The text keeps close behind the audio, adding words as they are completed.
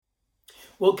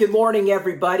Well, good morning,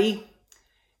 everybody.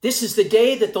 This is the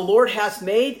day that the Lord has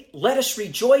made. Let us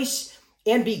rejoice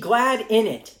and be glad in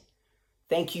it.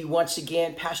 Thank you once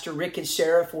again, Pastor Rick and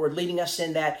Sarah, for leading us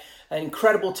in that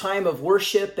incredible time of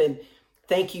worship. And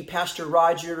thank you, Pastor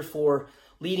Roger, for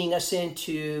leading us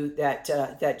into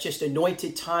that just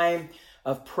anointed time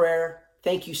of prayer.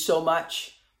 Thank you so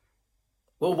much.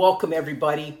 Well, welcome,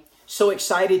 everybody. So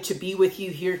excited to be with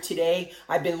you here today.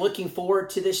 I've been looking forward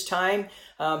to this time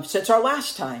since our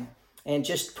last time, and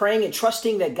just praying and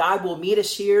trusting that God will meet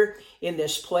us here in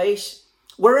this place.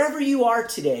 Wherever you are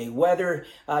today, whether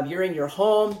you're in your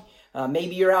home,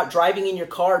 maybe you're out driving in your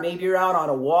car, maybe you're out on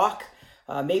a walk,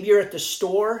 maybe you're at the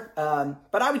store.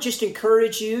 But I would just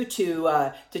encourage you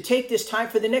to take this time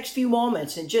for the next few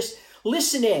moments and just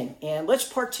listen in, and let's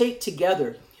partake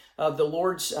together of the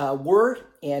Lord's word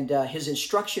and his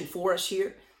instruction for us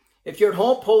here. If you're at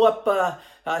home, pull up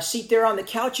a seat there on the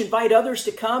couch, invite others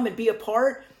to come and be a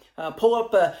part. Pull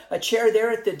up a chair there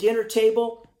at the dinner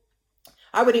table.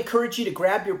 I would encourage you to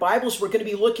grab your Bibles. We're going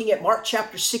to be looking at Mark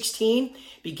chapter 16,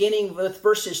 beginning with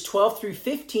verses 12 through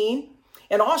 15.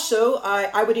 And also,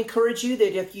 I would encourage you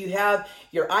that if you have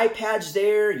your iPads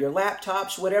there, your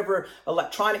laptops, whatever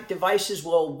electronic devices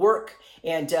will work,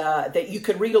 and that you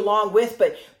can read along with.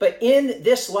 But in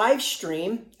this live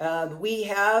stream, we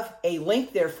have a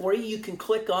link there for you. You can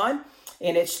click on,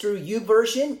 and it's through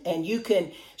YouVersion, and you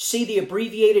can see the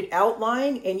abbreviated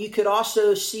outline, and you could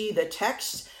also see the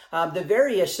text, the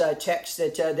various texts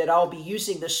that I'll be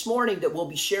using this morning that we'll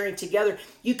be sharing together.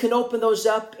 You can open those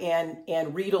up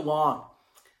and read along.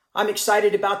 I'm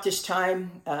excited about this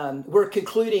time. We're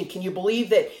concluding. Can you believe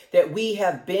that we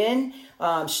have been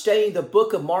studying the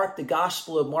book of Mark, the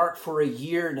Gospel of Mark, for a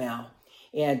year now?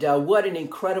 And what an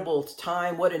incredible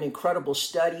time, what an incredible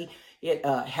study it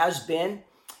has been.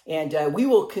 And we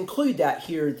will conclude that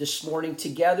here this morning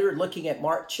together, looking at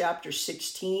Mark chapter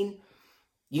 16.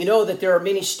 You know that there are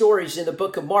many stories in the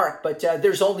book of Mark, but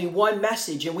there's only one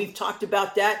message, and we've talked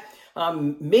about that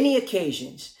on many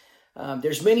occasions.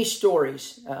 There's many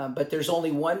stories, but there's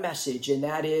only one message, and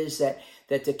that is that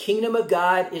the kingdom of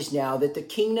God is now, that the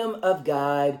kingdom of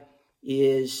God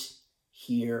is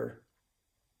here.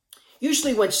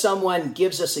 Usually when someone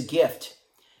gives us a gift,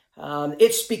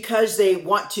 it's because they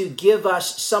want to give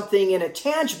us something in a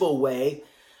tangible way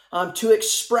to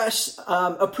express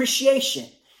appreciation,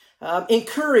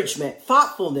 encouragement,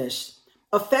 thoughtfulness,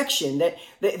 affection, that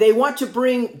they want to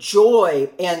bring joy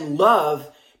and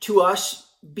love to us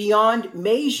beyond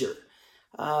measure,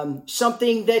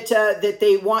 something that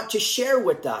they want to share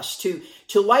with us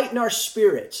to lighten our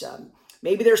spirits.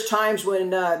 Maybe there's times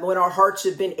when our hearts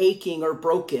have been aching or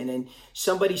broken, and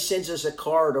somebody sends us a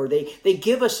card, or they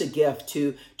give us a gift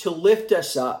to lift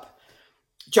us up.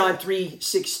 John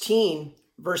 3:16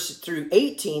 verse through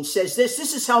 18 says this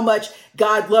is how much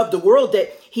God loved the world,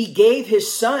 that he gave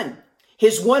his son,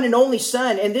 his one and only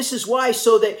son. And this is why,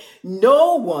 so that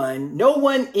no one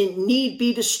need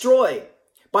be destroyed.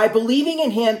 By believing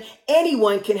in him,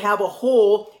 anyone can have a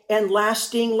whole and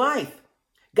lasting life.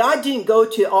 God didn't go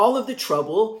to all of the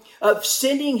trouble of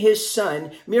sending his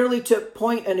son merely to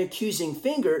point an accusing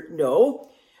finger. No.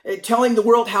 Telling the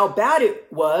world how bad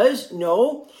it was.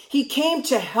 No. He came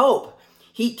to help.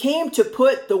 He came to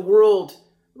put the world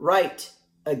right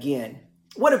again.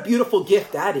 What a beautiful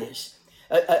gift that is.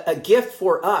 A gift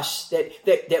for us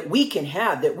that we can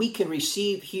have, that we can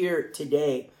receive here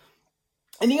today.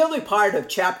 In the early part of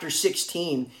chapter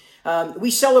 16, we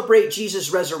celebrate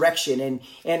Jesus' resurrection,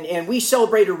 and we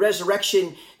celebrate a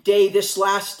resurrection day this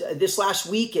last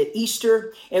week at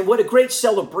Easter. And what a great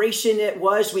celebration it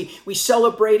was. We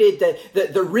celebrated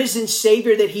the risen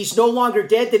Savior, that he's no longer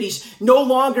dead, that he's no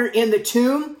longer in the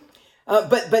tomb,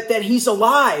 but that he's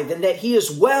alive, and that he is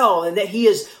well, and that he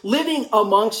is living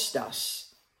amongst us.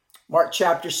 Mark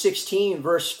chapter 16,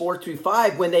 verse 4 through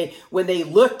 5, when they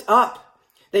looked up,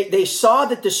 they saw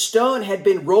that the stone had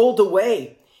been rolled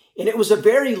away, and it was a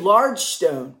very large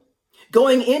stone.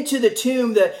 Going into the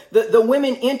tomb, the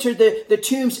women entered the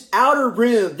tomb's outer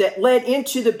room that led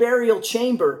into the burial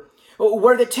chamber,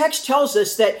 where the text tells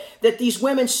us that these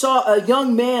women saw a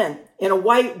young man in a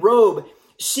white robe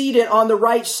seated on the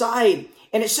right side.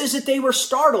 And it says that they were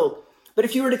startled. But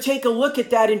if you were to take a look at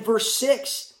that in verse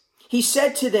 6, he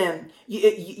said to them,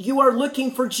 you are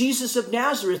looking for Jesus of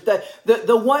Nazareth,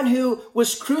 the one who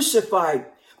was crucified.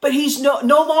 But he's no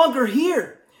longer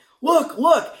here. Look,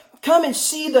 come and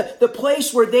see the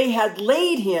place where they had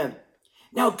laid him.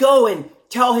 Now go and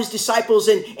tell his disciples,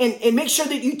 and make sure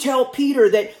that you tell Peter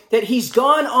that he's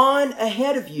gone on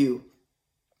ahead of you.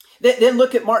 Then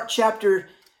look at Mark chapter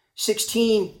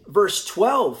 16, verse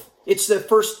 12. It's the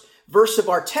first verse of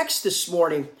our text this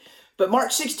morning. But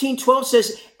Mark 16:12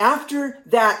 says, after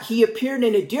that, he appeared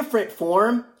in a different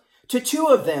form to two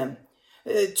of them,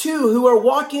 two who are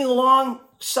walking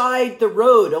alongside the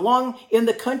road, along in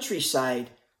the countryside.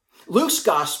 Luke's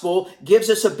gospel gives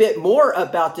us a bit more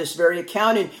about this very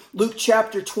account in Luke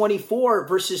chapter 24,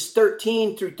 verses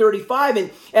 13 through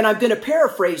 35. And I'm going to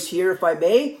paraphrase here, if I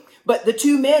may. But the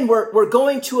two men were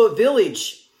going to a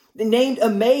village named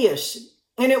Emmaus,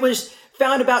 and it was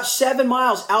found about 7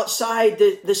 miles outside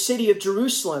the city of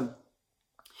Jerusalem.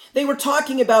 They were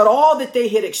talking about all that they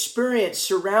had experienced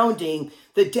surrounding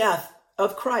the death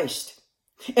of Christ.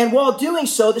 And while doing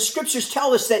so, the scriptures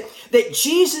tell us that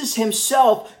Jesus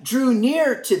himself drew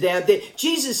near to them, that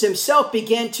Jesus himself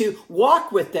began to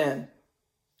walk with them.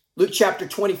 Luke chapter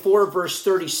 24, verse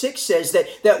 36 says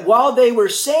that while they were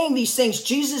saying these things,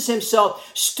 Jesus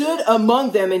himself stood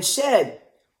among them and said,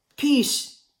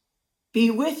 "Peace be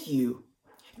with you."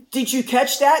 Did you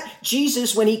catch that?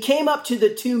 Jesus, when he came up to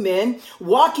the two men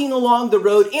walking along the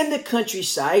road in the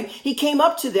countryside, he came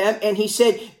up to them and he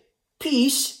said,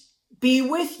 "Peace be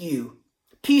with you."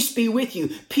 Peace be with you.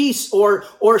 Peace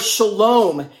or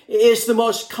shalom is the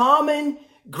most common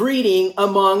greeting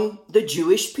among the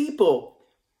Jewish people.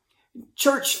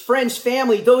 Church, friends,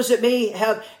 family, those that may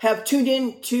have tuned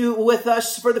in with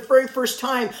us for the very first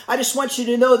time, I just want you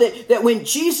to know that when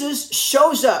Jesus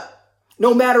shows up,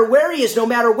 no matter where he is, no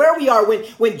matter where we are,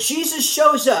 when Jesus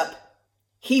shows up,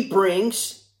 he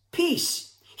brings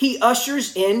peace. He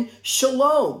ushers in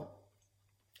shalom.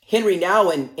 Henry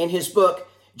Nouwen, in his book,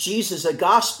 Jesus, a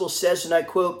Gospel, says, and I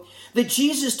quote, "The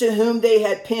Jesus to whom they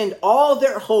had pinned all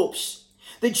their hopes,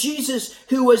 the Jesus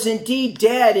who was indeed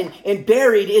dead and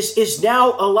buried is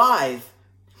now alive."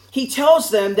 He tells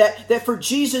them that for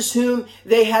Jesus whom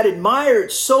they had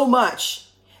admired so much,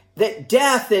 that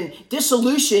death and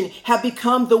dissolution have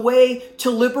become the way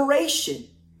to liberation.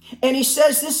 And he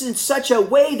says this in such a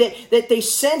way that they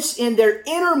sense in their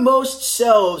innermost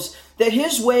selves that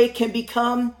his way can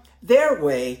become their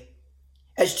way.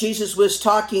 As Jesus was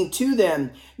talking to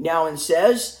them, Nouwen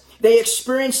says, they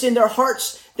experienced in their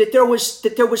hearts that there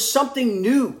was something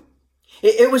new.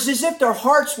 It was as if their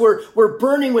hearts were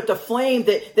burning with a flame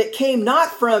that came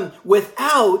not from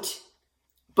without,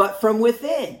 but from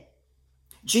within.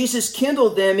 Jesus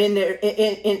kindled them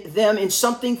in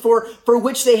something for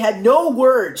which they had no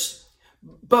words,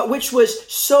 but which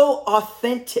was so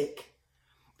authentic.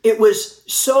 It was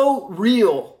so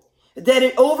real that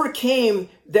it overcame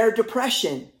their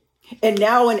depression. And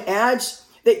Nouwen adds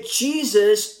that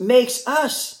Jesus makes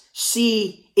us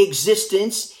see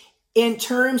existence in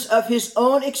terms of his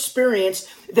own experience,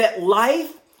 that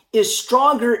life is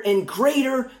stronger and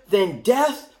greater than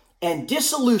death and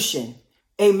dissolution.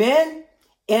 Amen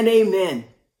and amen.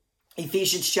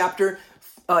 Ephesians chapter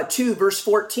 2, verse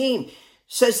 14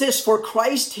 says this, "For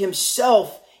Christ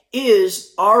himself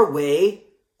is our way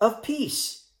of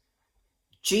peace."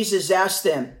 Jesus asked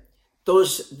them,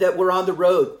 those that were on the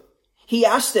road, he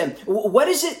asked them, what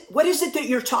is it that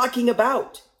you're talking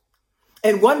about?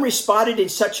 And one responded in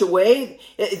such a way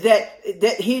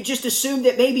that he just assumed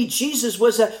that maybe Jesus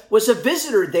was a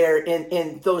visitor there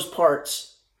in those parts.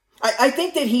 I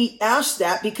think that he asked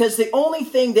that because the only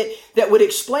thing that would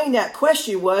explain that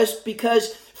question was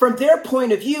because from their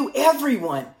point of view,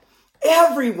 everyone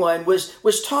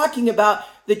was talking about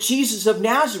the Jesus of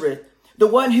Nazareth, the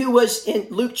one who was in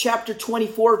Luke chapter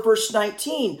 24, verse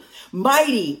 19,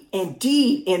 mighty in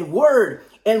deed and word.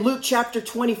 And Luke chapter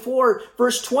 24,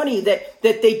 verse 20, that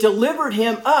they delivered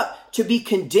him up to be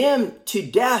condemned to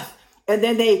death. And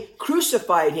then they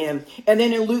crucified him. And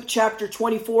then in Luke chapter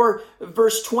 24,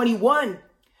 verse 21,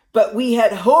 but we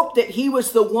had hoped that he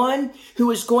was the one who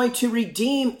was going to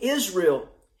redeem Israel.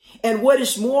 And what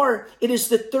is more, it is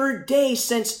the third day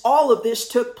since all of this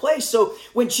took place. So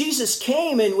when Jesus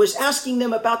came and was asking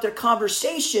them about their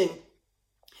conversation,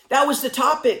 that was the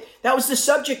topic. That was the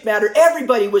subject matter.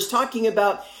 Everybody was talking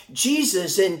about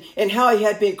Jesus and how he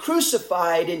had been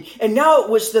crucified. And now it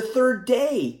was the third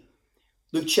day.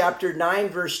 Luke chapter 9,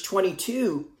 verse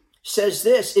 22 says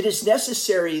this, "It is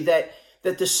necessary that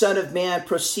the Son of Man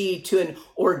proceed to an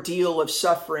ordeal of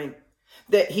suffering,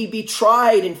 that he be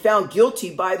tried and found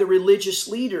guilty by the religious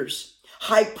leaders,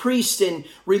 high priests and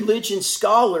religion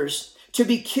scholars, to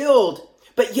be killed."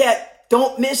 But yet,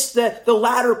 don't miss the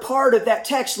latter part of that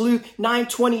text, Luke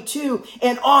 9:22.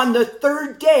 "And on the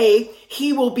third day,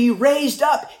 he will be raised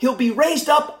up." He'll be raised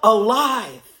up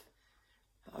alive.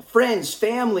 Friends,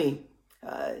 family,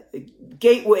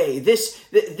 Gateway,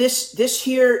 this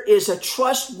here is a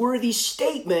trustworthy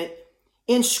statement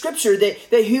in Scripture that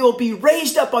he will be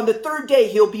raised up on the third day.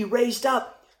 He'll be raised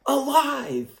up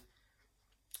alive.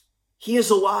 He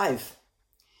is alive.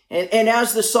 And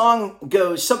as the song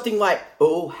goes, something like,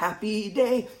 oh, happy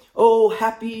day,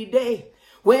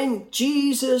 when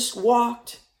Jesus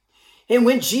walked and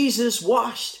when Jesus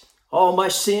washed all my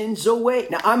sins away.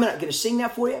 Now, I'm not going to sing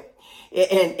that for you.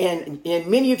 And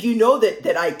many of you know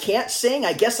that I can't sing.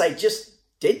 I guess I just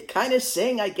did kind of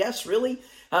sing, I guess, really.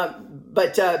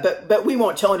 But we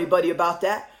won't tell anybody about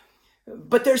that.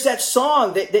 But there's that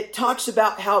song that talks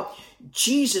about how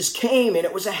Jesus came and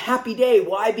it was a happy day.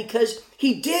 Why? Because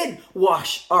he did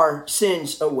wash our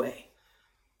sins away.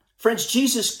 Friends,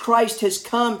 Jesus Christ has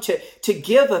come to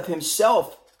give of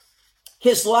himself,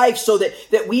 his life, so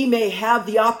that we may have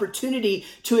the opportunity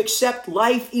to accept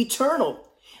life eternal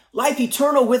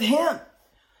with him.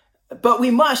 But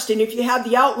we must, and if you have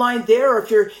the outline there, or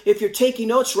if you're taking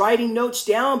notes, writing notes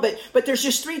down, but there's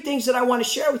just 3 things that I want to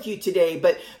share with you today.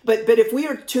 But if we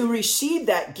are to receive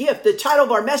that gift, the title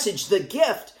of our message, the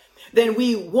gift, then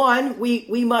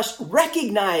we must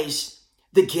recognize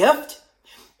the gift,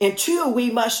 and 2, we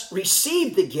must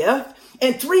receive the gift,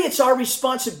 and 3, it's our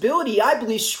responsibility, I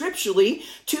believe scripturally,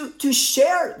 to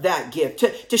share that gift,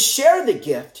 to share the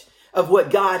gift of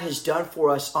what God has done for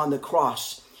us on the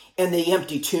cross and the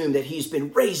empty tomb, that he's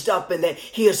been raised up and that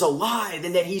he is alive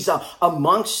and that he's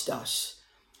amongst us.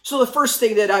 So the first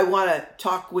thing that I want to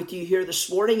talk with you here this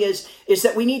morning is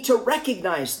that we need to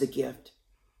recognize the gift.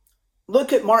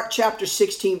 Look at Mark chapter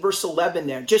 16, verse 11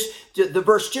 there, just the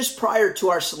verse just prior to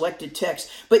our selected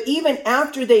text. But even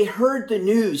after they heard the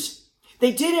news,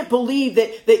 they didn't believe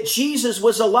that Jesus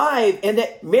was alive and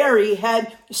that Mary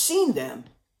had seen them.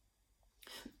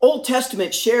 Old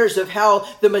Testament shares of how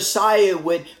the Messiah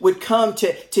would come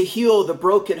to heal the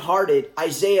brokenhearted.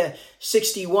 Isaiah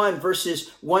 61 verses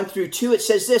 1 through 2, it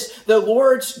says this, the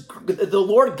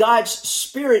Lord God's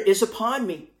Spirit is upon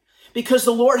me, because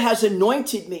the Lord has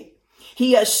anointed me.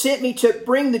 He has sent me to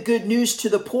bring the good news to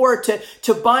the poor,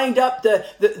 to bind up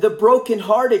the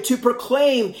brokenhearted, to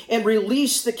proclaim and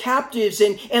release the captives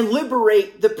and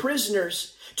liberate the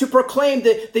prisoners, to proclaim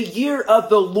the year of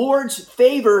the Lord's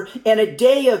favor and a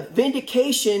day of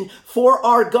vindication for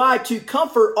our God, to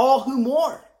comfort all who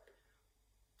mourn.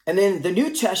 And then the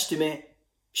New Testament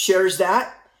shares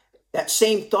that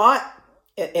same thought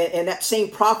and that same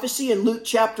prophecy in Luke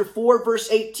chapter 4, verse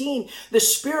 18. The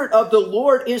Spirit of the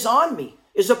Lord is upon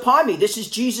me. This is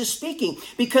Jesus speaking,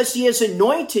 because he has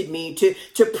anointed me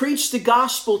to preach the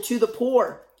gospel to the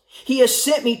poor. He has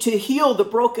sent me to heal the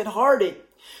brokenhearted,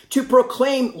 to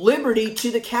proclaim liberty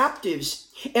to the captives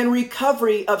and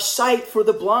recovery of sight for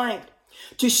the blind,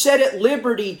 to set at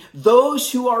liberty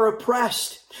those who are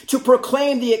oppressed, to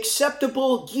proclaim the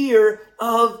acceptable year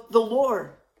of the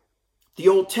Lord. The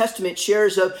Old Testament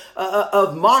shares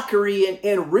of mockery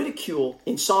and ridicule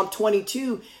in Psalm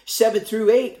 22, 7 through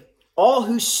 8. All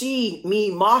who see me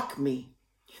mock me.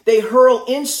 They hurl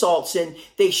insults and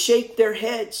they shake their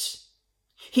heads.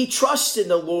 He trusts in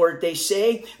the Lord, they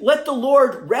say. Let the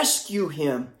Lord rescue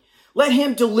him. Let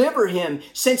him deliver him,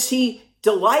 since he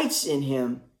delights in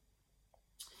him.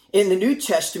 In the New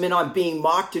Testament, on being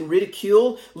mocked and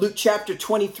ridiculed, Luke chapter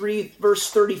 23, verse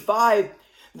 35,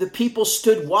 the people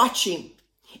stood watching,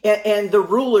 and the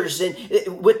rulers,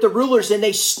 and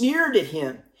they sneered at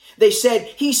him. They said,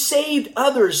 he saved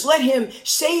others. Let him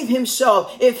save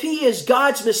himself. If he is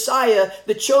God's Messiah,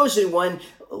 the chosen one,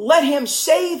 let him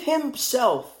save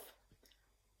himself.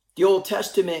 The Old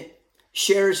Testament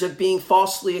shares of being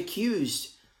falsely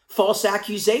accused, false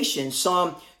accusations.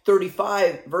 Psalm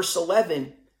 35, verse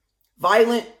 11.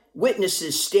 Violent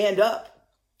witnesses stand up.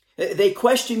 They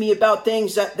question me about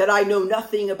things that I know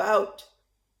nothing about.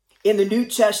 In the New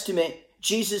Testament,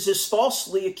 Jesus is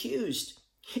falsely accused.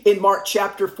 In Mark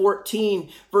chapter 14,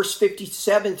 verse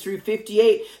 57 through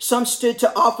 58, some stood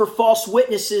to offer false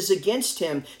witnesses against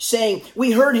him, saying,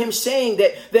 we heard him saying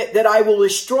that I will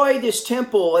destroy this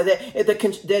temple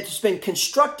that's been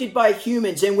constructed by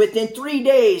humans, and within 3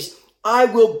 days I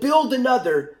will build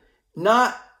another,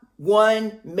 not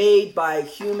one made by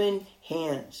human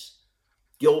hands.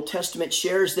 The Old Testament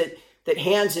shares that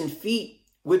hands and feet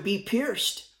would be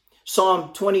pierced.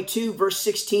 Psalm 22, verse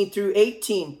 16 through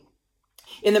 18.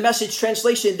 In the Message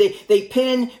translation, they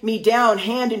pin me down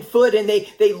hand and foot, and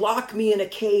they lock me in a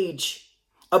cage,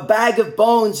 a bag of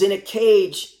bones in a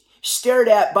cage, stared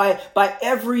at by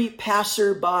every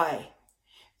passerby.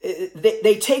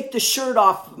 They take the shirt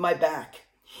off my back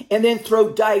and then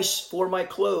throw dice for my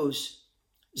clothes.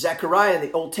 Zechariah,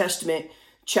 the Old Testament,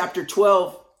 chapter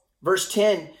 12, verse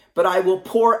 10, but I will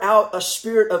pour out a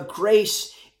spirit of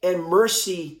grace and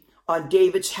mercy on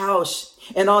David's house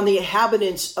and on the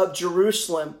inhabitants of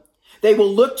Jerusalem. They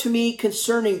will look to me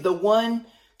concerning the one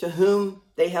to whom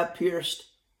they have pierced.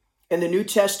 In the New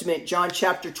Testament, John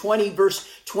chapter 20, verse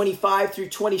 25 through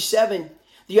 27,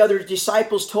 the other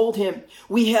disciples told him,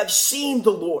 "We have seen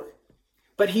the Lord."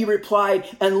 But he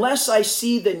replied, "Unless I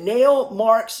see the nail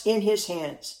marks in his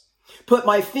hands, put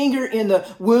my finger in the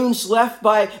wounds left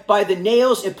by the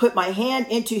nails, and put my hand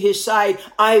into his side,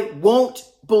 I won't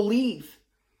believe."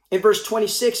 In verse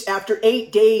 26, after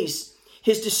 8 days,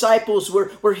 his disciples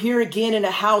were here again in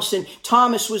a house, and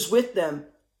Thomas was with them.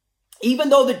 Even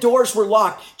though the doors were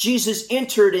locked, Jesus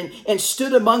entered and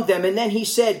stood among them. And then he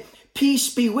said, "Peace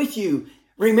be with you."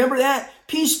 Remember that?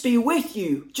 Peace be with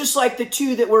you. Just like the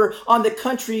two that were on the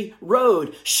country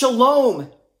road.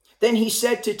 Shalom. Then he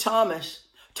said to Thomas,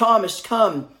 "Thomas,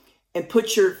 come and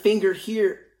put your finger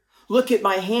here. Look at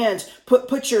my hands.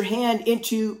 Put your hand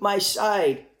into my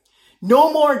side."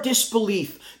 No more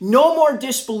disbelief. No more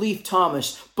disbelief,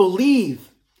 Thomas.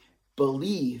 Believe.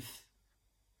 Believe.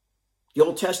 The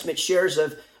Old Testament shares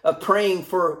of praying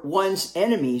for one's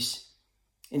enemies.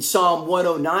 In Psalm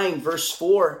 109, verse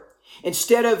 4,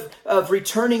 instead of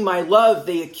returning my love,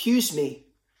 they accuse me,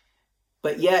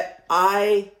 but yet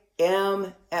I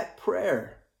am at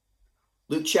prayer.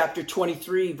 Luke chapter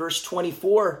 23, verse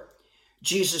 24,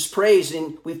 Jesus prays,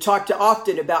 and we've talked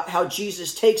often about how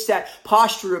Jesus takes that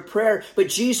posture of prayer, but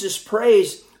Jesus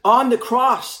prays on the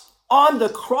cross,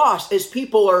 as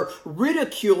people are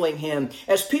ridiculing him,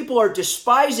 as people are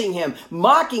despising him,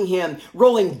 mocking him,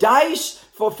 rolling dice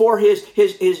for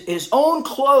his own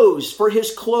clothes, for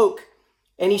his cloak.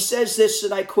 And he says this,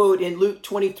 and I quote in Luke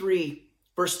 23,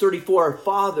 verse 34,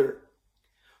 "Father,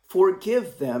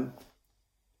 forgive them,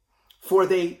 for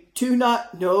they do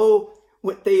not know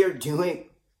what they are doing."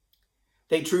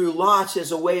 They drew lots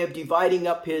as a way of dividing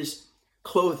up his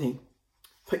clothing.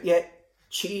 But yet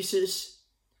Jesus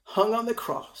hung on the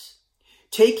cross,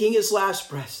 taking his last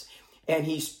breath, and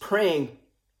he's praying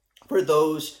for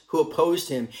those who opposed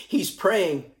him. He's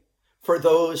praying for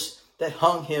those that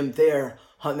hung him there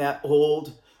on that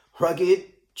old rugged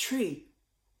tree.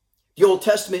 The Old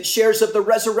Testament shares of the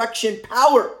resurrection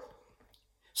power.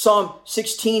 Psalm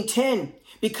 16:10,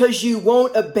 "Because you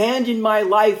won't abandon my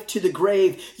life to the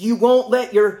grave, you won't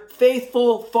let your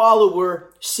faithful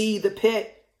follower see the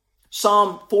pit."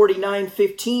 Psalm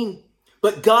 49:15,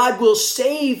 "But God will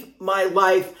save my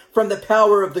life from the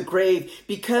power of the grave,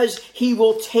 because he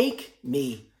will take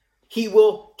me. He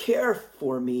will care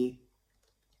for me."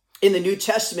 In the New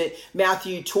Testament,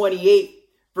 Matthew 28,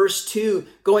 verse 2,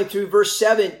 going through verse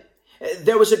 7,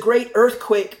 there was a great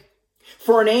earthquake,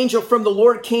 for an angel from the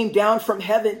Lord came down from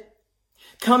heaven.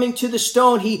 Coming to the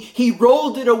stone, he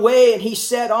rolled it away, and he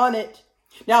sat on it.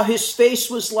 Now his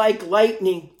face was like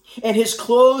lightning, and his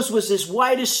clothes was as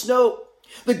white as snow.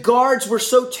 The guards were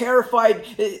so terrified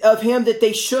of him that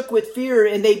they shook with fear,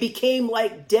 and they became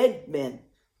like dead men.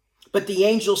 But the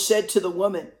angel said to the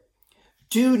woman,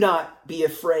 "Do not be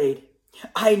afraid.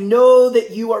 I know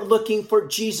that you are looking for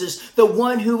Jesus, the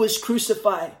one who was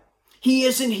crucified. He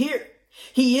isn't here.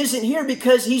 He isn't here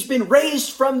because he's been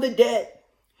raised from the dead.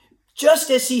 Just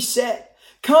as he said,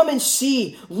 come and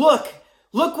see. Look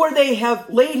where they have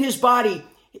laid his body.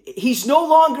 He's no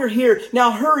longer here.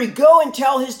 Now hurry, go and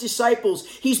tell his disciples.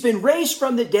 He's been raised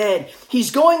from the dead. He's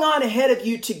going on ahead of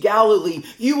you to Galilee.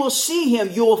 You will see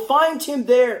him. You will find him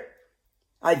there.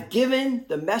 I've given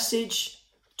the message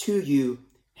to you.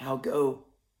 Now go."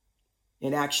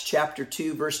 In Acts chapter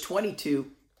 2, verse 22,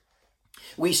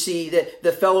 we see that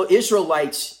the fellow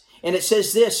Israelites, and it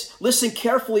says this, listen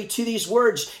carefully to these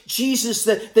words. "Jesus,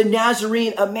 the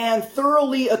Nazarene, a man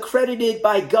thoroughly accredited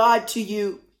by God to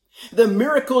you. The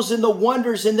miracles and the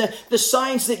wonders and the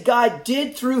signs that God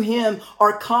did through him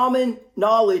are common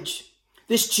knowledge.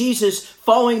 This Jesus,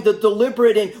 following the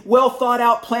deliberate and well thought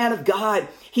out plan of God,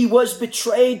 he was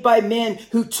betrayed by men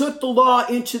who took the law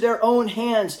into their own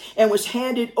hands and was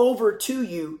handed over to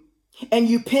you. And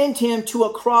you pinned him to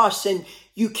a cross and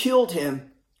you killed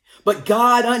him. But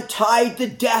God untied the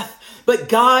death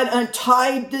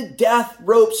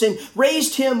ropes and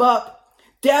raised him up.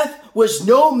 Death was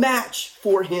no match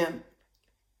for him."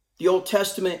 The Old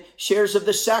Testament shares of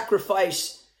the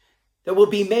sacrifice that will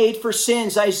be made for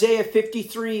sins. Isaiah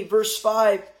 53, verse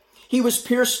 5. "He was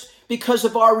pierced because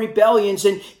of our rebellions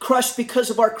and crushed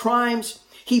because of our crimes.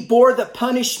 He bore the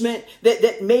punishment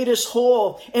that made us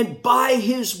whole, and by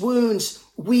his wounds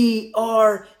we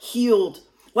are healed.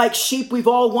 Like sheep, we've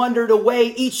all wandered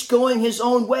away, each going his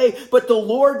own way, but the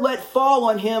Lord let fall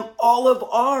on him all of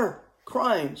our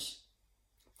crimes.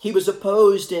 He was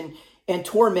opposed and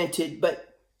tormented,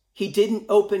 but he didn't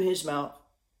open his mouth.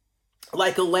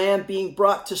 Like a lamb being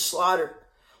brought to slaughter,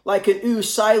 like an ewe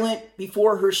silent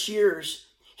before her shearers,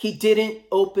 he didn't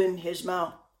open his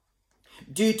mouth.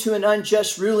 Due to an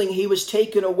unjust ruling, he was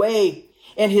taken away,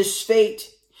 and his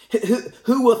fate,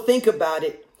 who will think about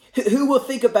it? Who will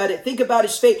think about it? Think about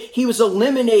his fate. He was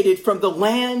eliminated from the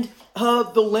land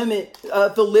of the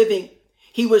living.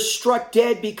 He was struck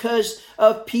dead because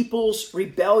of people's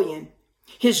rebellion.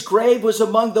 His grave was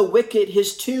among the wicked,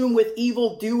 his tomb with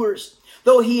evildoers.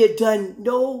 Though he had done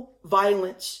no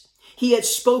violence, he had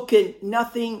spoken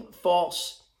nothing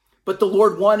false. But the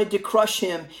Lord wanted to crush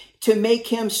him, to make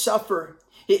him suffer.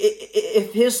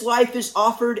 If his life is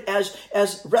offered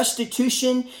as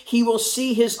restitution, he will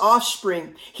see his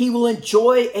offspring. He will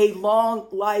enjoy a long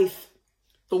life.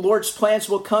 The Lord's plans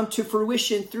will come to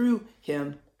fruition through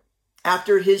him.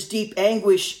 After his deep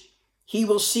anguish, he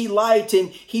will see light and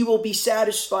he will be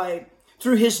satisfied.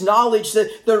 Through his knowledge,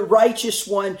 the righteous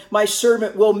one, my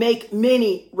servant, will make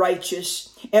many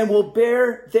righteous and will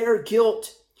bear their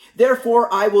guilt.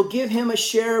 Therefore, I will give him a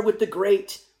share with the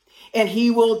great, and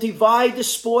he will divide the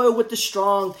spoil with the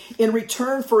strong in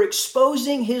return for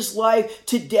exposing his life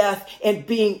to death and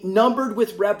being numbered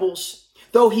with rebels,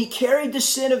 though he carried the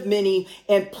sin of many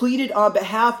and pleaded on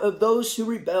behalf of those who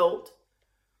rebelled.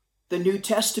 The New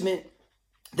Testament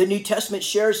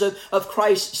shares of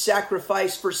Christ's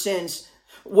sacrifice for sins,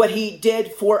 what he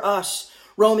did for us.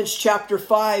 Romans chapter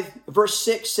 5, verse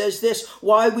 6 says this,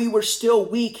 while we were still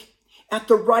weak, at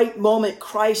the right moment,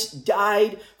 Christ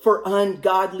died for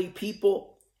ungodly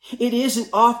people. It isn't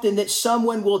often that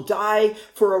someone will die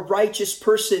for a righteous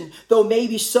person, though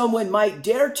maybe someone might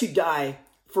dare to die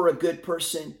for a good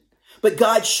person. But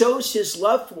God shows his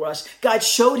love for us. God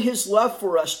showed his love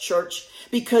for us, church,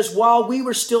 because while we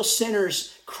were still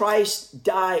sinners, Christ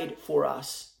died for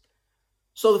us.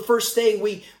 So the first thing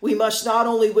we must not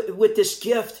only with this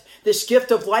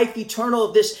gift of life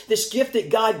eternal, this gift that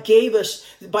God gave us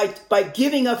by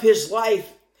giving up his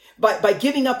life, by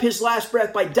giving up his last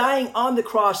breath, by dying on the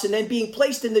cross and then being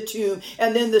placed in the tomb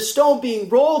and then the stone being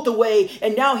rolled away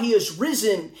and now he is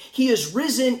risen. He is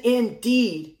risen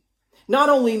indeed. Not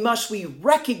only must we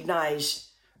recognize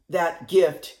that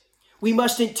gift, we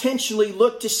must intentionally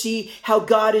look to see how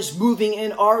God is moving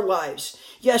in our lives.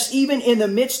 Yes, even in the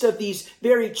midst of these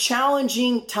very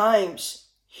challenging times,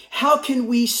 how can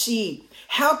we see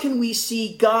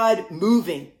God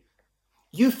moving?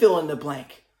 You fill in the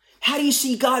blank. How do you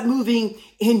see God moving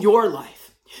in your life?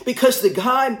 Because the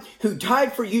God who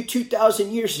died for you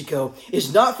 2,000 years ago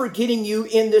is not forgetting you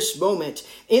in this moment,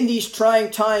 in these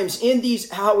trying times, in these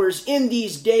hours, in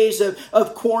these days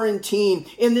of quarantine,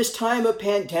 in this time of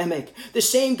pandemic. The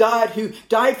same God who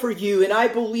died for you, and I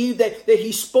believe that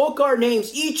he spoke our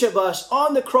names, each of us,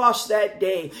 on the cross that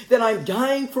day, that I'm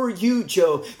dying for you,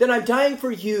 Joe, that I'm dying for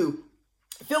you.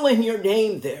 Fill in your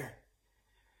name there.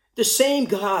 The same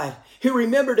God who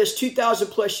remembered us 2,000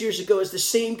 plus years ago is the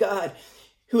same God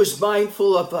who is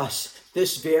mindful of us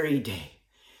this very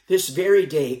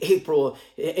day, April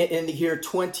in the year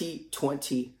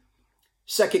 2020.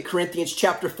 2 Corinthians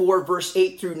chapter 4, verse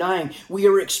 8 through 9. We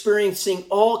are experiencing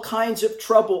all kinds of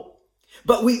trouble,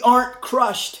 but we aren't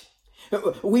crushed.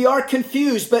 We are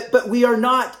confused, but we are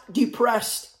not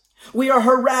depressed. We are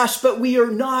harassed, but we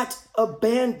are not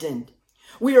abandoned.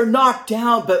 We are knocked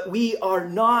down, but we are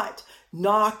not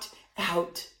knocked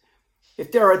out.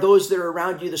 If there are those that are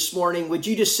around you this morning, would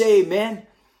you just say amen?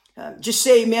 Just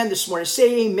say amen this morning.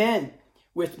 Say amen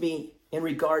with me in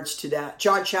regards to that.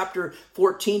 John chapter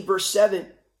 14, verse 7.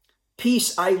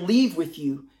 Peace I leave with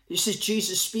you. This is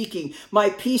Jesus speaking. My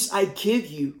peace I give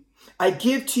you. I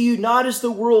give to you not as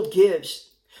the world gives.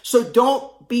 So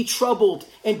don't be troubled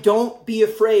and don't be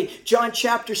afraid. John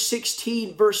chapter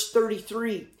 16, verse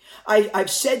 33.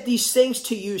 I've said these things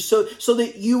to you so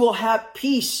that you will have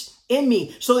peace in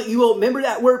me, so that you will, remember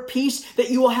that word peace, that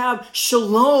you will have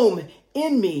shalom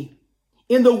in me.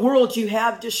 In the world you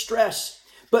have distress,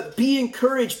 but be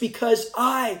encouraged because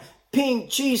I, being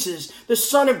Jesus, the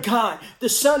Son of God, the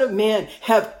Son of Man,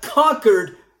 have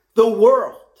conquered the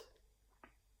world.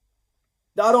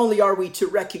 Not only are we to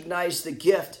recognize the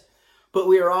gift, but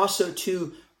we are also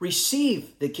to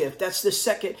receive the gift. That's the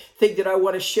second thing that I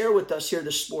want to share with us here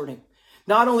this morning.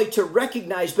 Not only to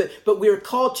recognize, but we are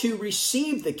called to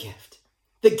receive the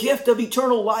gift of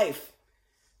eternal life,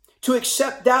 to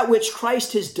accept that which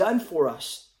Christ has done for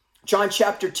us. John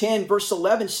chapter 10, verse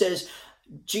 11 says,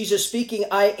 Jesus speaking,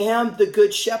 I am the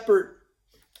good shepherd.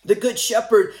 The good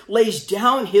shepherd lays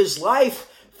down his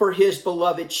life for his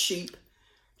beloved sheep.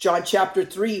 John chapter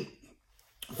 3,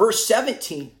 verse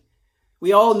 17.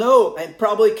 We all know and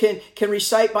probably can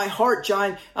recite by heart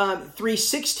John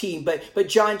 3:16, but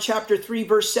John chapter 3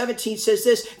 verse 17 says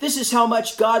this is how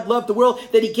much God loved the world,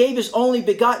 that he gave his only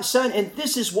begotten Son, and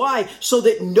this is why, so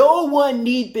that no one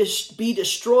need be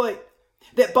destroyed,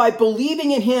 that by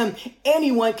believing in him,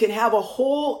 anyone can have a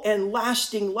whole and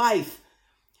lasting life.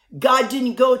 God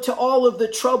didn't go to all of the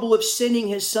trouble of sending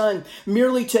his son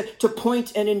merely to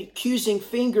point an accusing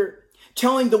finger,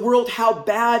 telling the world how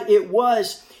bad it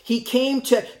was. He came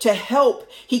to help.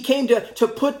 He came to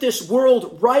put this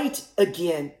world right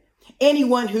again.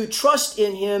 Anyone who trusts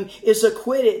in him is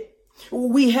acquitted.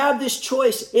 We have this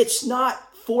choice. It's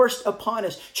not forced upon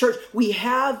us. Church, we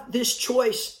have this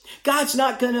choice. God's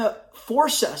not going to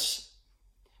force us.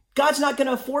 God's not going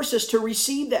to force us to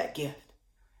receive that gift.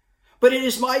 But it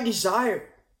is my desire.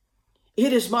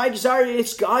 It is my desire.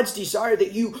 It's God's desire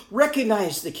that you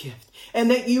recognize the gift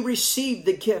and that you receive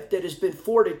the gift that has been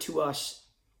afforded to us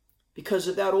because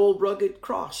of that old rugged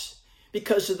cross,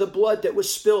 because of the blood that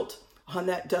was spilt on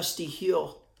that dusty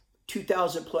hill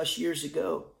 2,000 plus years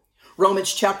ago.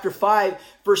 Romans chapter 5,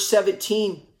 verse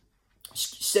 17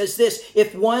 says this: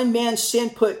 if one man's sin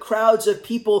put crowds of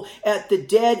people at the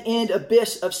dead end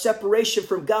abyss of separation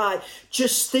from God,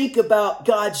 just think about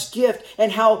God's gift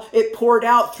and how it poured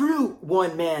out through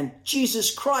one man,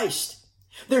 Jesus Christ.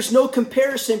 There's no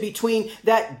comparison between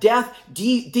that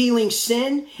death-dealing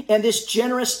sin and this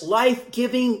generous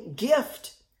life-giving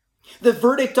gift. The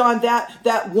verdict on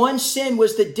that one sin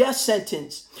was the death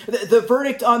sentence. The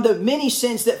verdict on the many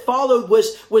sins that followed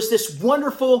was this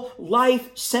wonderful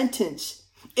life sentence.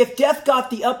 If death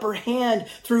got the upper hand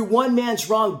through one man's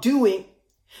wrongdoing,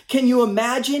 can you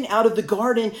imagine out of the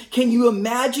garden, can you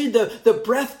imagine the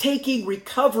breathtaking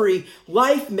recovery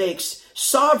life makes,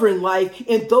 sovereign life,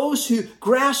 in those who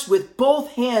grasp with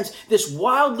both hands this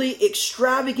wildly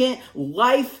extravagant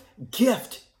life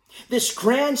gift? This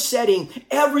grand setting,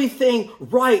 everything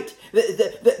right.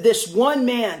 This one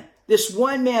man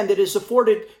that is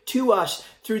afforded to us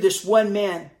through this one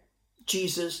man,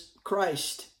 Jesus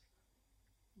Christ.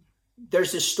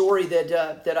 There's this story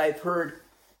that I've heard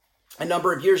a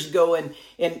number of years ago, and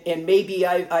maybe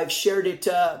I've shared it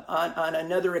on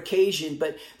another occasion.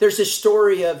 But there's this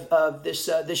story of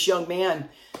this young man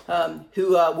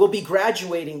who will be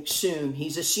graduating soon.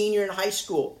 He's a senior in high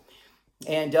school.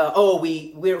 And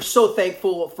we're so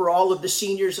thankful for all of the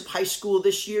seniors of high school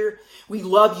this year. We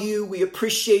love you. We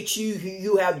appreciate you.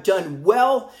 You have done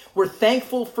well. We're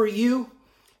thankful for you.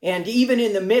 And even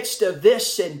in the midst of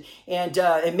this and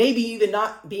maybe even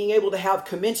not being able to have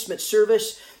commencement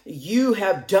service, you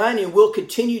have done and will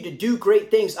continue to do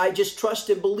great things. I just trust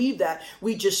and believe that.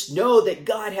 We just know that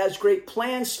God has great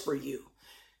plans for you.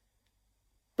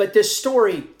 But this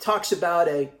story talks about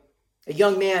a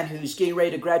young man who's getting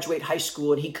ready to graduate high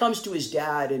school, and he comes to his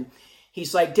dad and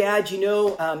he's like, "Dad,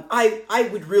 I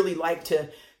would really like to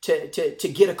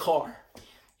get a car.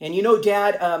 And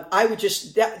Dad,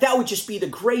 that would just be the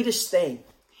greatest thing."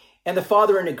 And the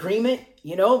father in agreement,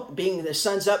 being the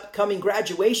son's upcoming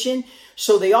graduation.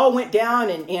 So they all went down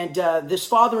and this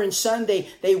father and son,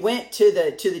 they went to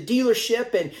the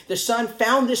dealership, and the son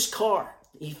found this car.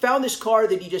 He found this car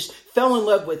that he just fell in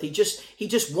love with. He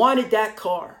just wanted that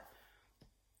car.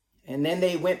 And then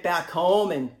they went back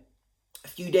home, and a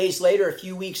few weeks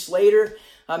later,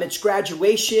 it's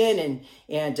graduation,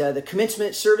 and the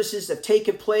commencement services have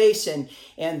taken place, and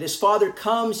this father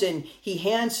comes and he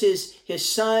hands his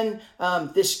son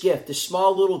this gift, this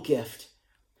small little gift.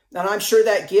 And I'm sure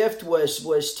that gift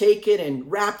was taken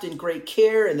and wrapped in great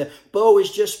care, and the bow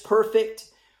is just perfect.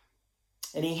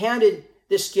 And he handed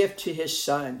this gift to his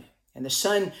son, and the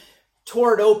son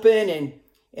tore it open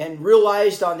and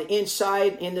realized on the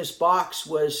inside in this box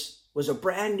was a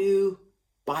brand new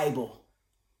Bible.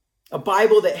 A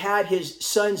Bible that had his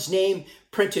son's name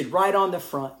printed right on the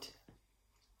front.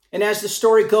 And as the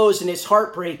story goes, and it's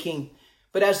heartbreaking,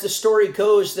 but as the story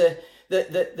goes,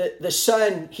 the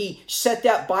son, he set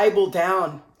that Bible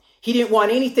down. He didn't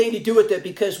want anything to do with it,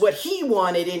 because what he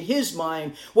wanted in his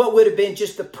mind, what would have been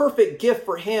just the perfect gift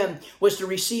for him, was to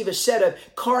receive a set of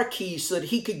car keys so that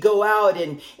he could go out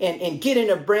and get in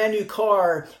a brand new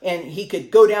car, and he could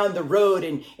go down the road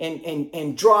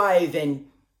and drive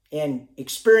and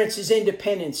experience his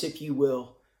independence, if you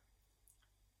will.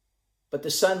 But the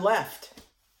son left.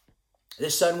 The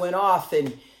son went off,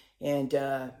 and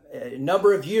a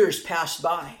number of years passed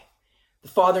by. The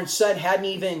father and son hadn't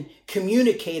even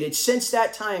communicated since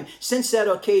that time, since that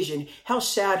occasion. How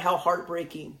sad, how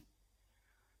heartbreaking.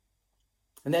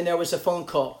 And then there was a phone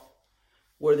call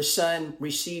where the son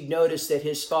received notice that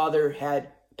his father had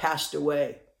passed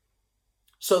away.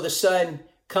 So the son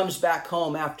comes back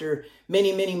home after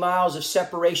many, many miles of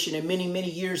separation and many, many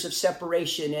years of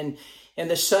separation. And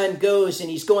the son goes and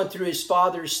he's going through his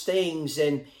father's things,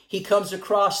 and he comes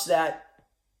across that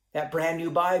brand new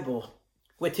Bible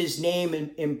with his name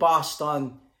embossed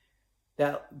on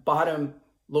that bottom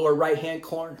lower right-hand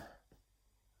corner.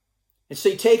 And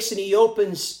so he takes and he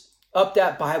opens up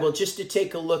that Bible just to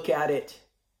take a look at it.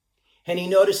 And he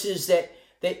notices that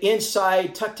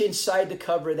inside, tucked inside the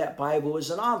cover of that Bible is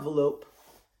an envelope.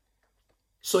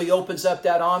 So he opens up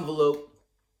that envelope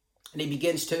and he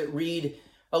begins to read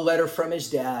a letter from his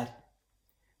dad.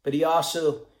 But he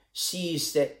also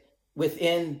sees that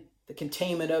within the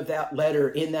containment of that letter,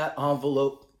 in that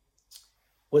envelope,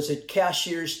 was a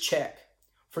cashier's check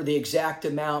for the exact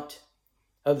amount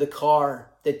of the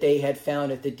car that they had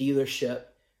found at the dealership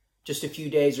just a few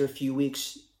days or a few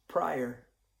weeks prior.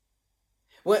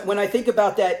 When I think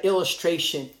about that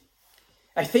illustration,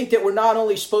 I think that we're not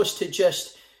only supposed to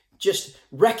just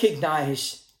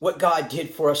recognize what God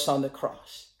did for us on the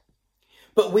cross,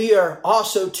 but we are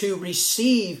also to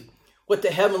receive what the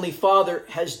Heavenly Father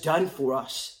has done for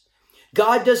us.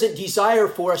 God doesn't desire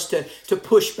for us to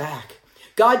push back.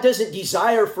 God doesn't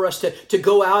desire for us to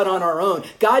go out on our own.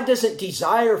 God doesn't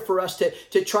desire for us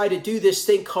to try to do this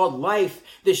thing called life,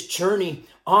 this journey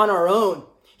on our own.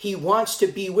 He wants to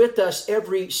be with us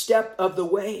every step of the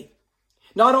way.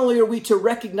 Not only are we to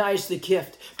recognize the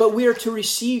gift, but we are to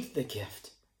receive the gift.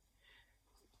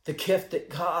 The gift that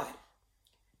God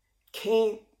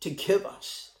came to give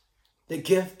us. The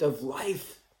gift of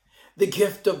life. The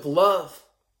gift of love.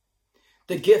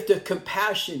 The gift of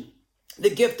compassion. The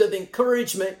gift of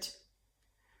encouragement.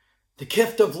 The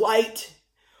gift of light.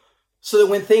 So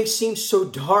that when things seem so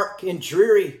dark and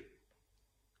dreary,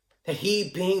 that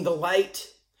He, being the light,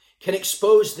 can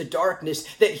expose the darkness,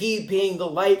 that He, being the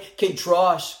light, can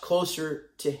draw us closer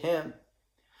to Him.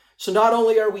 So not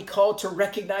only are we called to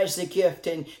recognize the gift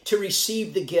and to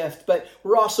receive the gift, but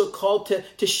we're also called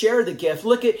to share the gift.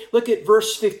 Look at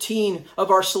verse 15 of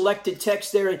our selected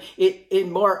text there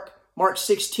in Mark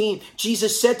 16.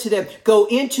 Jesus said to them, "Go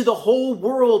into the whole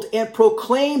world and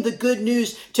proclaim the good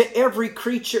news to every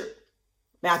creature."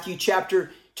 Matthew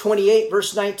chapter 28,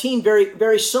 verse 19, very,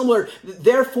 very similar.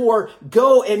 "Therefore,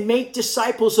 go and make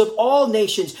disciples of all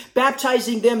nations,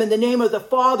 baptizing them in the name of the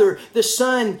Father, the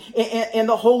Son, and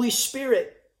the Holy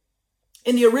Spirit."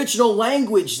 In the original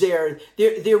language there,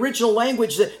 the original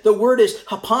language, the word is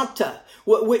hapanta,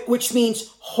 which means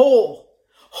whole.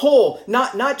 Whole,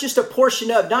 not just a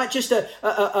portion of, not just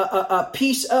a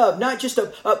piece of, not just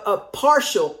a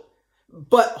partial,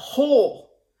 but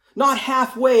whole. Not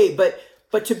halfway, but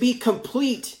to be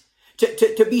complete,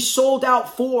 to be sold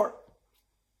out for.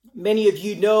 Many of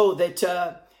you know that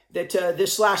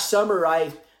this last summer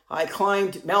I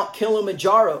climbed Mount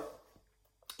Kilimanjaro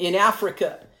in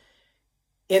Africa.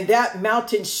 And that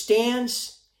mountain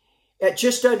stands at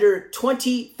just under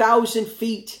 20,000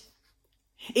 feet.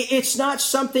 It's not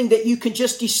something that you can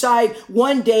just decide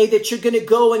one day that you're going to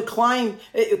go and climb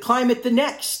it the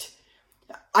next.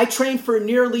 I trained for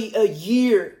nearly a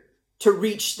year to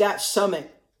reach that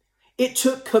summit. It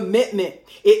took commitment.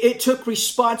 It took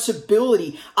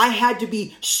responsibility. I had to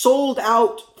be sold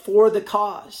out for the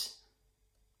cause.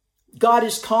 God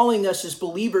is calling us as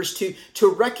believers to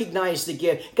recognize the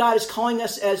gift. God is calling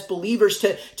us as believers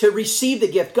to receive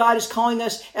the gift. God is calling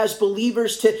us as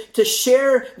believers to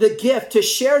share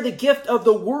the gift of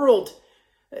the world,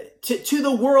 to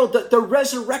the world, the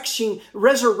resurrection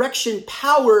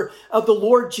power of the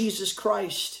Lord Jesus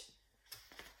Christ.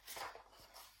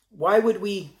 Why would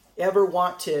we ever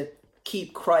want to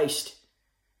keep Christ,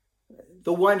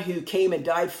 the one who came and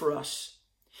died for us?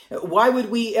 Why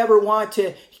would we ever want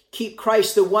to keep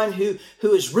Christ, the one who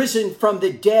is risen from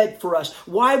the dead for us?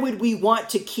 Why would we want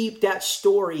to keep that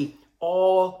story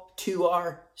all to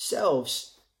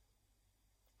ourselves?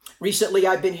 Recently,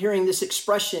 I've been hearing this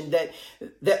expression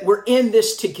that we're in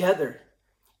this together.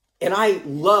 And I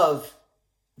love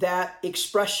that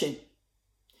expression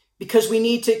because we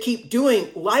need to keep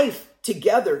doing life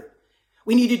together.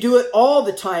 We need to do it all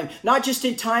the time, not just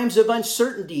in times of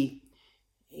uncertainty.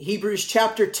 Hebrews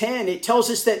chapter 10, it tells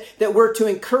us that we're to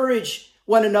encourage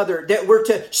one another, that we're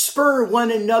to spur one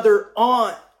another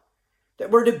on,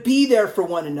 that we're to be there for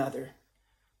one another.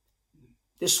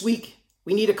 This week,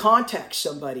 we need to contact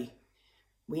somebody.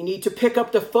 We need to pick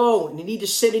up the phone. We need to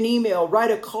send an email,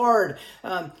 write a card,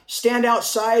 stand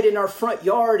outside in our front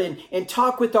yard and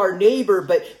talk with our neighbor.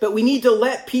 But we need to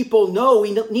let people know.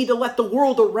 We need to let the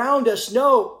world around us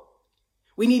know.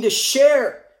 We need to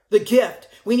share the gift.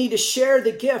 We need to share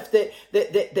the gift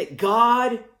that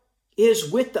God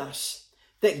is with us,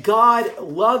 that God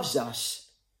loves us.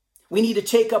 We need to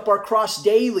take up our cross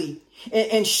daily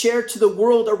and share to the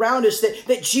world around us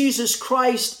that Jesus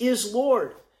Christ is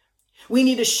Lord. We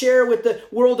need to share with the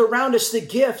world around us the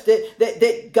gift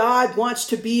that God wants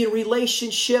to be in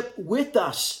relationship with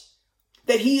us,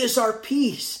 that He is our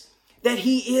peace, that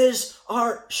he is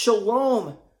our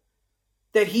shalom,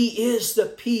 that he is the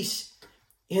peace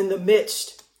in the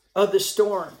midst of the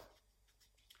storm.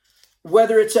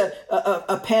 Whether it's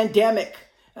a pandemic,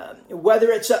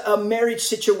 whether it's a marriage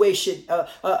situation,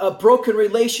 a broken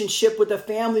relationship with a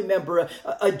family member,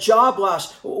 a job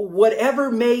loss,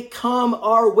 whatever may come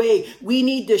our way, we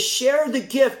need to share the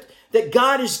gift that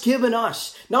God has given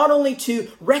us, not only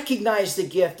to recognize the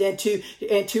gift and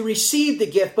to receive the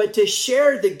gift, but to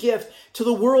share the gift to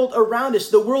the world around us,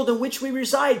 the world in which we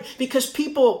reside, because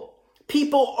people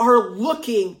are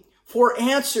looking for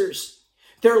answers.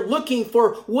 They're looking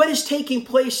for what is taking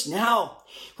place now.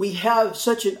 We have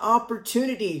such an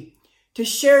opportunity to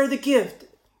share the gift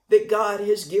that God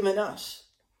has given us.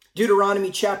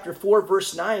 Deuteronomy chapter 4,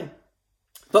 verse 9.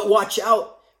 But watch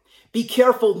out. Be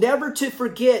careful never to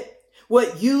forget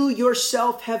what you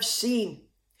yourself have seen.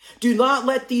 Do not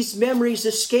let these memories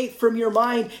escape from your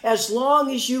mind as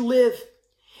long as you live.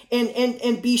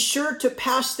 And be sure to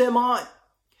pass them on.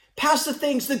 Pass the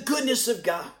things, the goodness of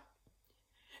God.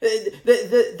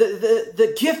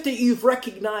 The gift that you've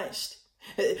recognized.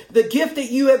 The gift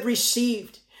that you have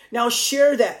received. Now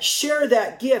share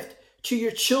that gift to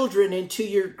your children and to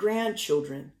your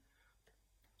grandchildren.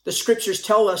 The scriptures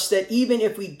tell us that even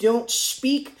if we don't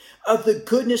speak of the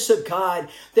goodness of God,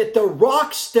 that the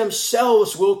rocks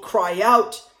themselves will cry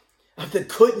out of the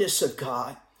goodness of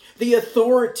God, the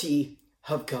authority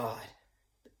of God,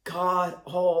 God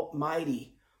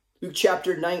Almighty. Luke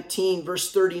chapter 19,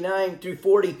 verse 39 through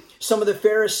 40, some of the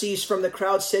Pharisees from the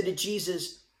crowd said to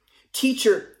Jesus,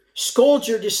 "Teacher, scold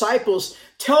your disciples.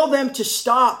 Tell them to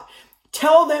stop.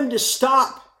 Tell them to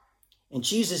stop." And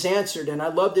Jesus answered, and I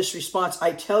love this response,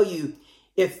 "I tell you,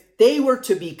 if they were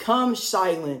to become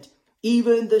silent,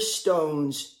 even the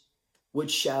stones would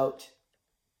shout."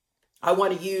 I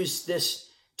want to use this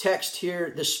text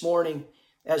here this morning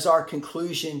as our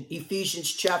conclusion.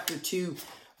 Ephesians chapter 2,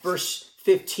 verse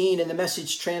 15 in the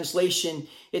Message translation.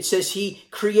 It says, He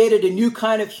created a new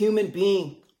kind of human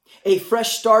being, a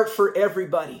fresh start for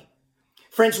everybody.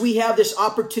 Friends, we have this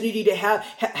opportunity to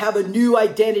have a new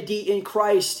identity in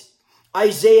Christ.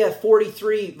 Isaiah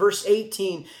 43, verse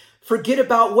 18. Forget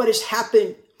about what has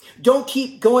happened. Don't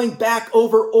keep going back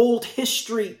over old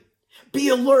history. Be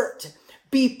alert.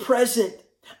 Be present.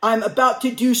 I'm about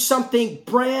to do something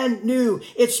brand new.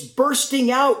 It's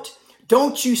bursting out.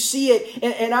 Don't you see it?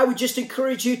 And I would just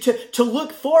encourage you to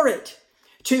look for it,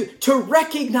 to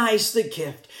recognize the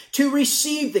gift, to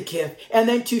receive the gift, and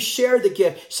then to share the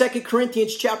gift. 2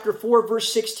 Corinthians chapter 4,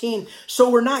 verse 16. So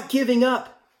we're not giving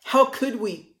up. How could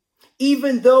we?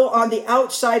 Even though on the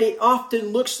outside it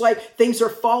often looks like things are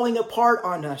falling apart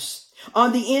on us.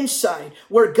 On the inside,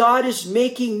 where God is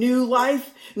making new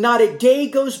life, not a day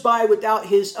goes by without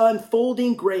His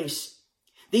unfolding grace.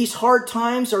 These hard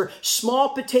times are small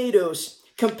potatoes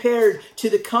compared to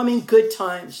the coming good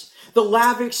times, the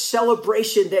lavish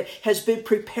celebration that has been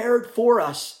prepared for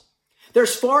us.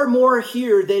 There's far more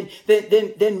here than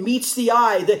meets the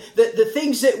eye. The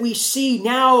things that we see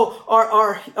now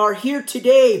are here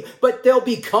today, but they'll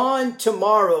be gone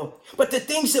tomorrow. But the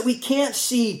things that we can't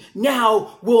see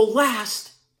now will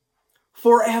last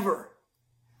forever.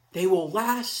 They will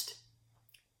last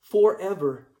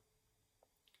forever.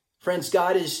 Friends,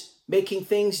 God is making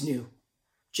things new.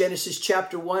 Genesis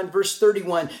chapter 1, verse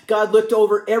 31. God looked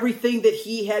over everything that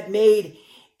He had made,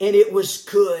 and it was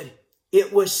good.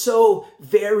 It was so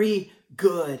very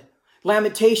good.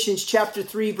 Lamentations chapter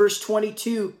 3, verse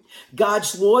 22.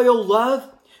 God's loyal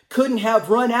love couldn't have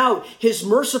run out. His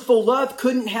merciful love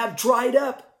couldn't have dried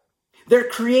up. They're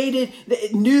created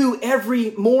new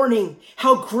every morning.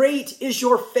 How great is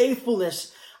your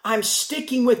faithfulness. I'm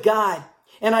sticking with God.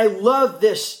 And I love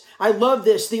this.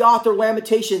 The author of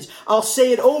Lamentations. I'll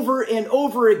say it over and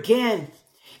over again.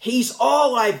 He's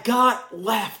all I've got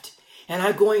left. And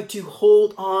I'm going to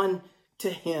hold on to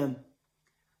Him.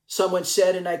 Someone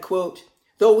said, and I quote,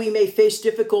 though we may face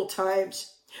difficult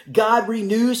times, God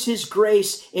renews His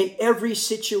grace in every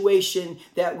situation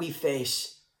that we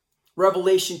face.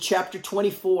 Revelation chapter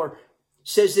 24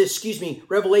 says this,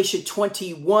 Revelation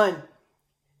 21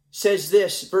 says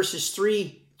this, verses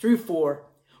 3 through 4.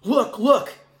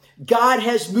 Look, God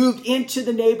has moved into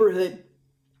the neighborhood,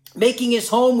 making His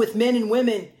home with men and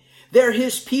women. They're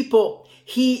His people.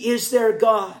 He is their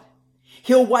God.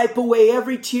 He'll wipe away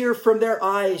every tear from their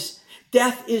eyes.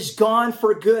 Death is gone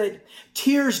for good.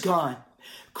 Tears gone.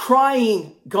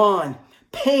 Crying gone.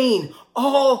 Pain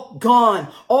all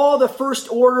gone. All the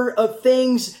first order of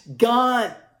things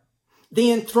gone.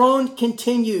 The enthroned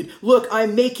continued. Look,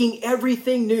 I'm making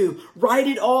everything new. Write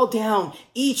it all down.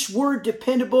 Each word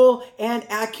dependable and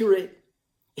accurate.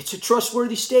 It's a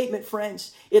trustworthy statement,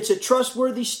 friends. It's a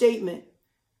trustworthy statement.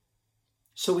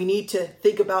 So we need to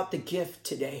think about the gift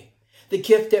today. The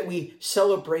gift that we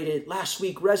celebrated last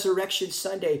week, Resurrection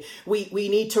Sunday. We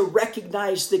need to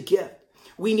recognize the gift.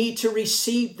 We need to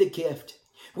receive the gift.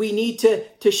 We need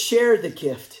to share the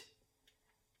gift.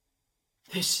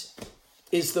 This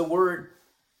is the word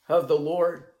of the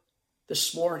Lord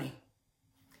this morning.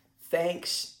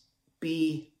 Thanks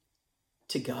be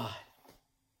to God.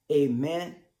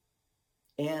 Amen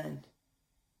and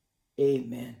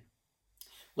amen.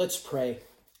 Let's pray.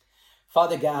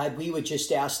 Father God, we would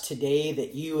just ask today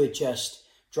that you would just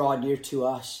draw near to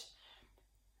us.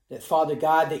 That, Father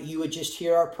God, that you would just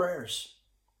hear our prayers.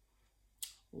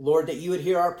 Lord, that you would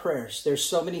hear our prayers. There's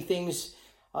so many things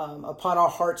upon our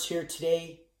hearts here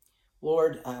today.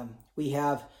 Lord, we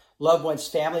have loved ones,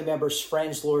 family members,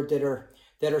 friends, Lord, that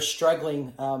are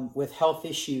struggling with health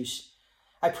issues.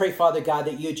 I pray, Father God,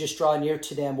 that you would just draw near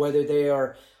to them, whether they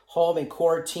are home in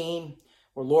quarantine,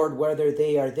 or Lord, whether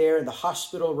they are there in the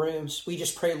hospital rooms. We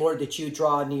just pray, Lord, that you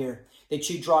draw near,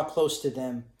 that you draw close to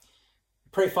them.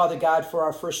 Pray, Father God, for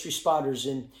our first responders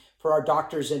and for our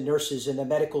doctors and nurses and the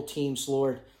medical teams,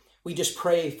 Lord. We just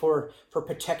pray for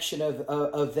protection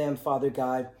of them, Father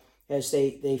God, as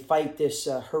they fight this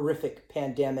horrific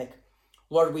pandemic.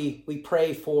 Lord, we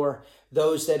pray for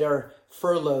those that are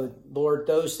furloughed, Lord,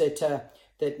 those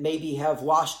that maybe have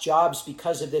lost jobs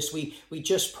because of this. We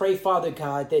just pray, Father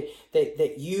God,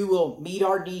 that you will meet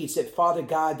our needs, that, Father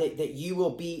God, that you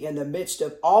will be in the midst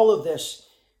of all of this,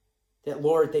 that,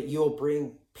 Lord, that you'll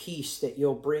bring peace, that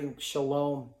you'll bring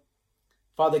shalom.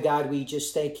 Father God, we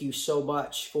just thank you so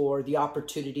much for the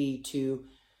opportunity to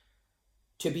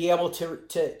be able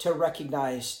to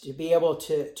recognize, to be able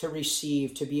to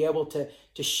receive, to be able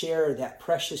to share that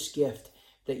precious gift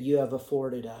that you have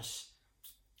afforded us.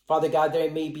 Father God, there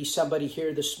may be somebody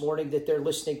here this morning that they're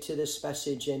listening to this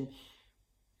message and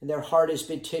their heart has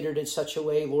been tindered in such a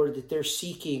way, Lord, that they're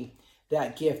seeking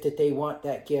that gift, that they want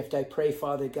that gift. I pray,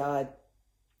 Father God,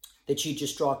 that you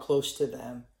just draw close to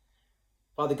them.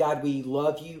 Father God, we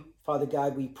love you. Father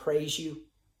God, we praise you.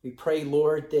 We pray,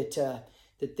 Lord, that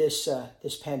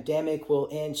this pandemic will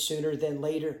end sooner than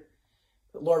later.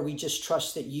 But Lord, we just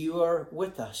trust that you are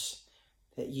with us,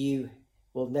 that you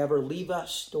will never leave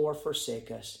us nor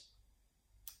forsake us.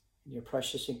 In your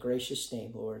precious and gracious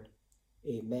name, Lord,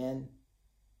 amen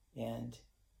and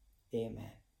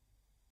amen.